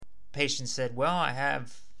Patient said, well, I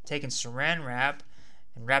have taken saran wrap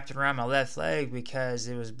and wrapped it around my left leg because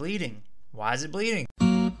it was bleeding. Why is it bleeding?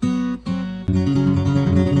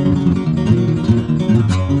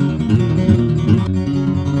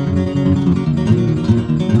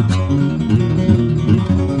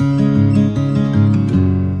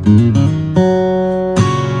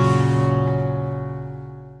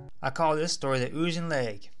 I call this story the oozing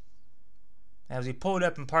leg. As we pulled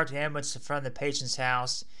up and parked the ambulance in front of the patient's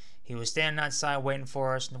house, he was standing outside waiting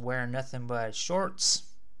for us and wearing nothing but shorts,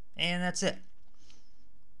 and that's it.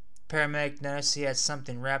 The paramedic noticed he had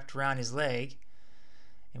something wrapped around his leg,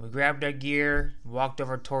 and we grabbed our gear and walked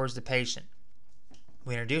over towards the patient.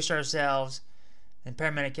 We introduced ourselves, and the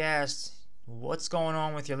paramedic asked, what's going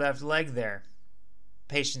on with your left leg there?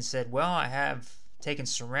 The patient said, well, I have taken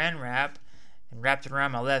saran wrap and wrapped it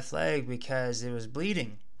around my left leg because it was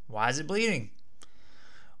bleeding. Why is it bleeding?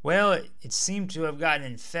 Well, it seemed to have gotten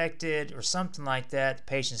infected or something like that, the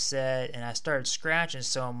patient said, and I started scratching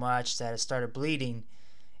so much that it started bleeding,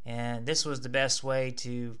 and this was the best way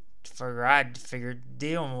to figure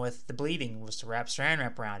dealing with the bleeding was to wrap saran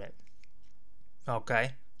wrap around it.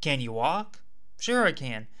 Okay. Can you walk? Sure I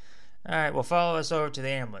can. Alright, well, follow us over to the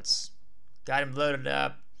ambulance. Got him loaded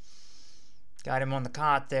up, got him on the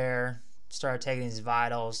cot there, started taking his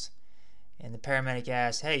vitals, and the paramedic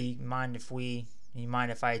asked, hey, you mind if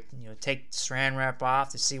I take the saran wrap off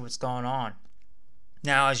to see what's going on?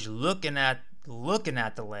 Now, as you're looking at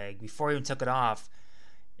the leg before he even took it off,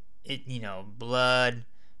 blood.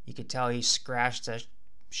 You could tell he scratched the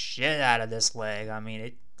shit out of this leg. I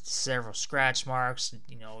mean, several scratch marks,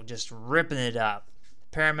 just ripping it up.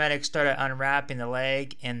 The paramedics started unwrapping the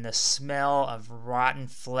leg, and the smell of rotten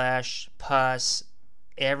flesh, pus,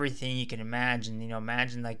 everything you can imagine.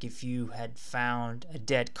 Imagine like if you had found a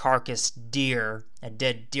dead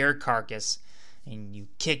deer carcass, and you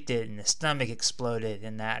kicked it and the stomach exploded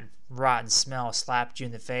and that rotten smell slapped you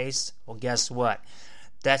in the face. Well, guess what?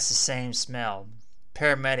 That's the same smell.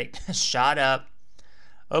 Paramedic shot up,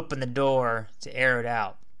 opened the door to air it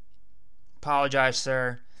out. Apologize,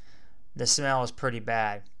 sir. The smell is pretty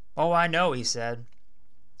bad. Oh, I know, he said.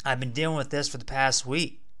 I've been dealing with this for the past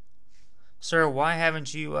week. Sir, why have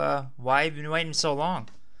you been waiting so long?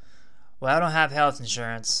 Well, I don't have health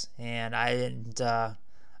insurance, and I didn't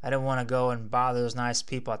want to go and bother those nice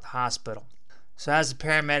people at the hospital. So as the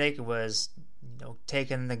paramedic was,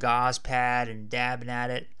 taking the gauze pad and dabbing at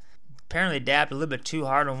it, apparently dabbed a little bit too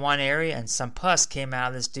hard in one area, and some pus came out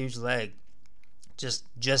of this dude's leg.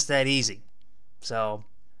 Just that easy. So,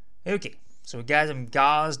 okay. So we got him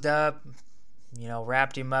gauzed up,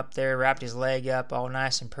 wrapped him up there, wrapped his leg up all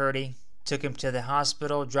nice and pretty. Took him to the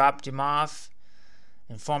hospital, dropped him off,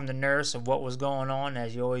 informed the nurse of what was going on,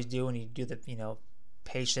 as you always do when you do the,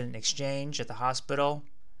 patient exchange at the hospital.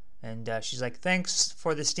 And she's like, thanks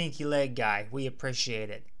for the stinky leg guy. We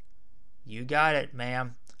appreciate it. You got it,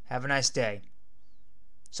 ma'am. Have a nice day.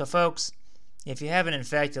 So, folks, if you have an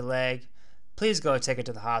infected leg, please go take it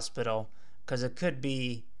to the hospital, because it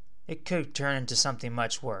could turn into something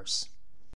much worse.